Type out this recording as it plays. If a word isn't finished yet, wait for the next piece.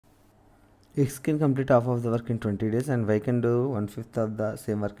X can complete half of the work in 20 days and Y can do 1/5 of the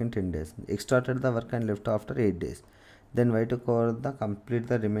same work in 10 days. X started the work and left after 8 days. Then Y took over the complete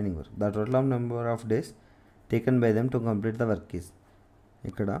the remaining work. The total number of days taken by them to complete the work is.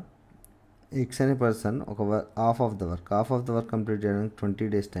 ఇక్కడ X అనే person ఒక half of the work complete చేయడానికి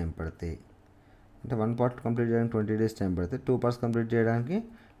 20 days time పడతాయి. అంటే 1 part complete చేయడానికి 20 days time పడితే 2 parts complete చేయడానికి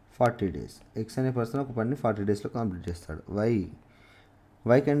 40 days. X అనే పర్సన్ ఒక పని 40 daysలో కంప్లీట్ చేస్తాడు.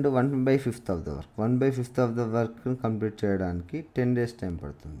 Y can do 1/5 of the work. 1/5 of the work complete చేయడానికి 10 days టైం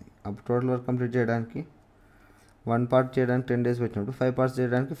పడుతుంది. అప్పుడు టోటల్ వర్క్ కంప్లీట్ చేయడానికి 1 part చేయడానికి 10 days పెట్టినప్పుడు 5 parts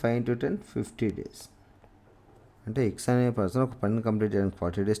చేయడానికి 5 into 10 50 days. అంటే X అనే పర్సన్ ఒక పని కంప్లీట్ చేయడానికి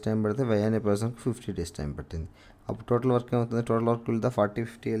 40 days టైం పడితే Y అనే పర్సన్కి 50 days టైం పట్టింది. అప్పుడు టోటల్ వర్క్ ఏమవుతుంది? Total work will the 40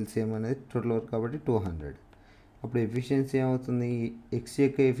 50 LCM అనేది టోటల్ వర్క్ కాబట్టి 200. అప్పుడు ఎఫిషియన్సీ ఏమవుతుంది? X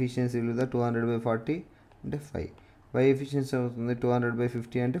యొక్క ఎఫిషియన్సీ విలువ 200/40 అంటే 5. Y ఎఫిషియన్సీ అవుతుంది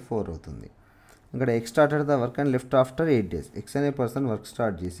 200/50 అంటే 4 అవుతుంది. ఇక్కడ X started the work and left after 8 days. X అనే పర్సన్ వర్క్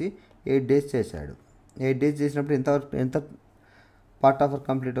స్టార్ట్ చేసి 8 days చేశాడు. 8 days చేసినప్పుడు ఎంత పార్ట్ ఆఫ్ వర్క్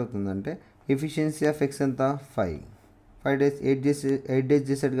కంప్లీట్ అవుతుందంటే ఎఫిషియన్సీ ఆఫ్ X ఎంత? 5 days 8 days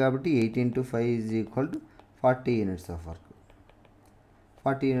చేశాడు కాబట్టి 8 into 5 = 40 units of work.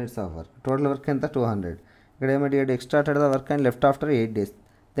 40 units of work. Total work ఎంత? 200. ఇక్కడ ఏమడిగాడు? X started the work and left after 8 days.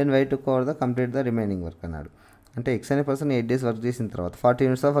 Then Y took over the complete the remaining work అన్నాడు. అంటే X అనే person 8 days work చేసిన తర్వాత 40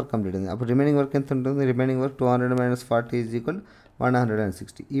 units of work complete అయింది. అప్పుడు remaining work ఎంత ఉంటుంది? Remaining work 200 - 40 =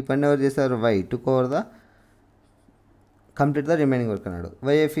 160. ఈ పని ఎవరు చేశారు? Y took over the complete the remaining work అన్నాడు.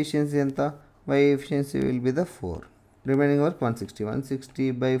 Y ఎఫిషియన్సీ ఎంత? Y efficiency will be the 4. Remaining work 160.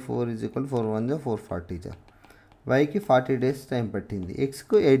 160/4 = 4 1 440. Yకి 40 days time పట్టింది.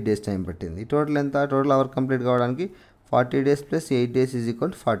 Xకు 8 days టైం పట్టింది. టోటల్ ఎంత? టోటల్ అవర్ కంప్లీట్ కావడానికి 40 days + 8 days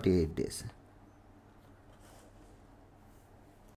 = 48 days.